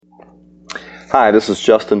Hi, this is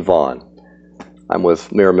Justin Vaughn. I'm with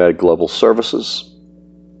Miramed Global Services.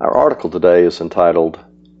 Our article today is entitled,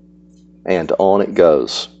 "And On It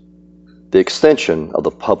Goes, the Extension of the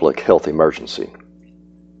Public Health Emergency."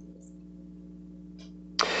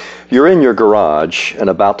 You're in your garage and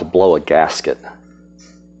about to blow a gasket.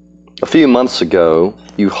 A few months ago,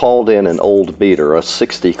 you hauled in an old beater, a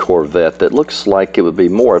 '60 Corvette that looks like it would be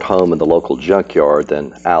more at home in the local junkyard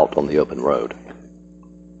than out on the open road.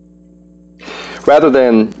 Rather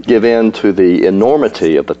than give in to the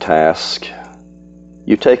enormity of the task,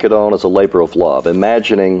 you take it on as a labor of love,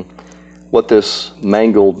 imagining what this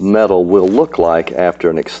mangled metal will look like after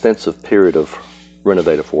an extensive period of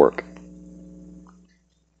renovative work.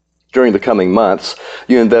 During the coming months,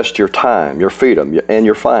 you invest your time, your freedom, and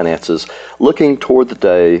your finances looking toward the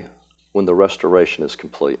day when the restoration is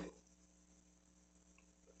complete.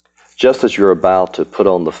 Just as you're about to put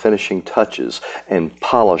on the finishing touches and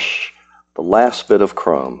polish the last bit of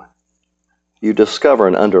chrome, you discover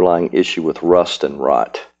an underlying issue with rust and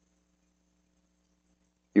rot.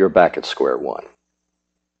 You're back at square one.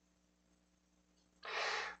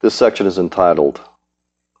 This section is entitled,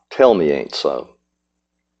 "Tell Me Ain't So."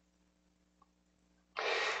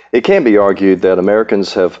 It can be argued that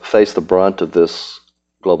Americans have faced the brunt of this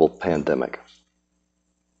global pandemic.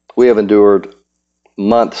 We have endured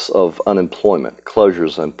months of unemployment,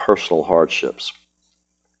 closures, and personal hardships.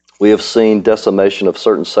 We have seen decimation of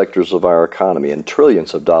certain sectors of our economy and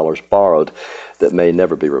trillions of dollars borrowed that may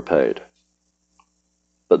never be repaid.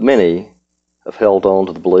 But many have held on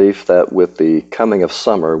to the belief that with the coming of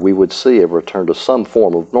summer, we would see a return to some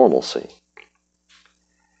form of normalcy.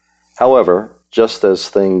 However, just as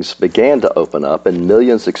things began to open up and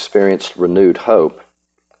millions experienced renewed hope,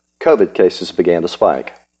 COVID cases began to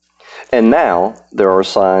spike. And now there are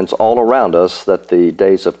signs all around us that the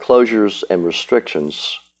days of closures and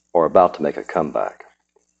restrictions are about to make a comeback.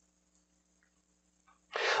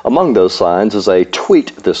 Among those signs is a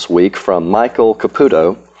tweet this week from Michael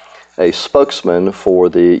Caputo, a spokesman for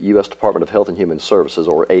the U.S. Department of Health and Human Services,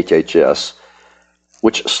 or HHS,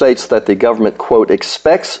 which states that the government, quote,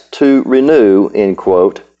 expects to renew, end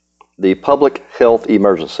quote, the Public Health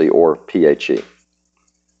Emergency, or PHE.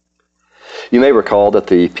 You may recall that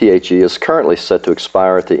the PHE is currently set to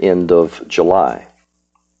expire at the end of July.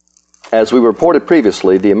 As we reported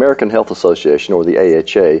previously, the American Health Association, or the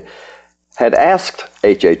AHA, had asked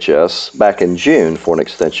HHS back in June for an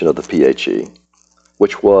extension of the PHE,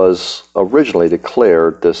 which was originally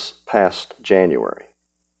declared this past January.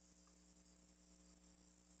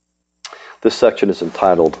 This section is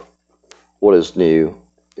entitled, "What is New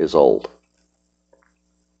is Old."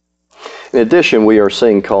 In addition, we are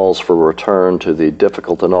seeing calls for a return to the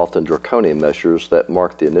difficult and often draconian measures that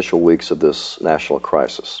marked the initial weeks of this national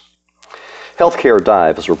crisis. Healthcare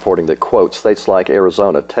Dive is reporting that, quote, states like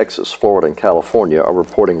Arizona, Texas, Florida, and California are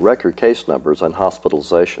reporting record case numbers and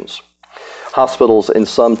hospitalizations. Hospitals in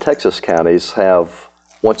some Texas counties have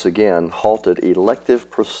once again halted elective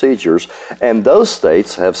procedures, and those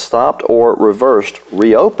states have stopped or reversed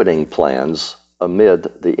reopening plans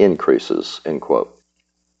amid the increases, end quote.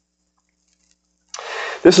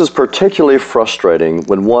 This is particularly frustrating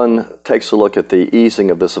when one takes a look at the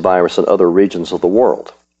easing of this virus in other regions of the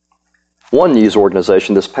world. One news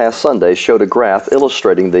organization this past Sunday showed a graph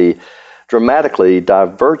illustrating the dramatically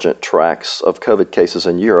divergent tracks of COVID cases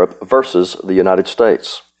in Europe versus the United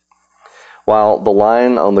States. While the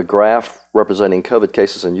line on the graph representing COVID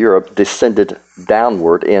cases in Europe descended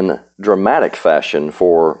downward in dramatic fashion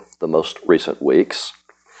for the most recent weeks,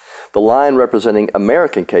 the line representing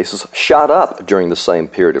American cases shot up during the same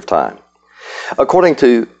period of time. According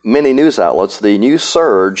to many news outlets, the new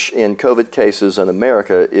surge in COVID cases in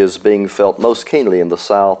America is being felt most keenly in the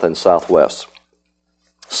South and Southwest.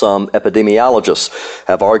 Some epidemiologists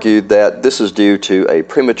have argued that this is due to a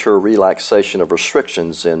premature relaxation of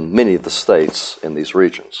restrictions in many of the states in these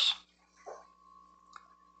regions.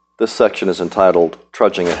 This section is entitled,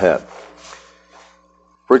 "Trudging Ahead."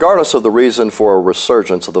 Regardless of the reason for a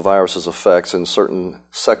resurgence of the virus's effects in certain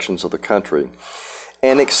sections of the country,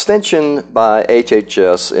 an extension by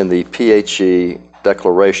HHS in the PHE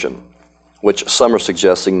declaration, which some are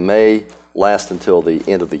suggesting may last until the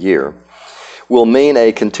end of the year, will mean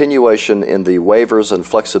a continuation in the waivers and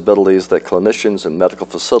flexibilities that clinicians and medical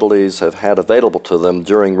facilities have had available to them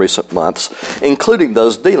during recent months, including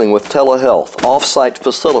those dealing with telehealth, off-site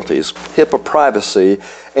facilities, HIPAA privacy,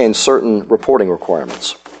 and certain reporting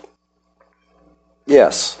requirements.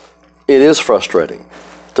 Yes, it is frustrating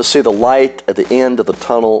to see the light at the end of the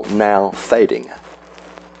tunnel now fading.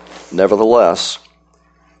 Nevertheless,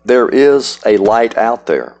 there is a light out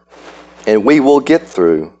there, and we will get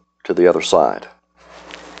through to the other side.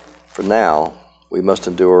 For now, we must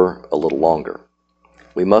endure a little longer.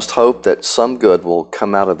 We must hope that some good will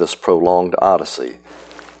come out of this prolonged odyssey,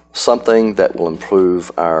 something that will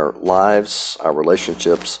improve our lives, our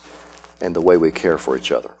relationships, and the way we care for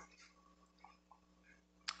each other.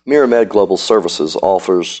 Miramed Global Services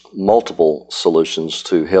offers multiple solutions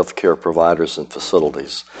to healthcare providers and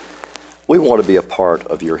facilities. We want to be a part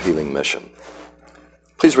of your healing mission.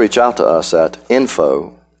 Please reach out to us at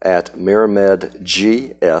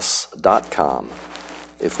info@miramedgs.com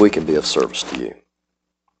if we can be of service to you.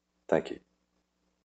 Thank you.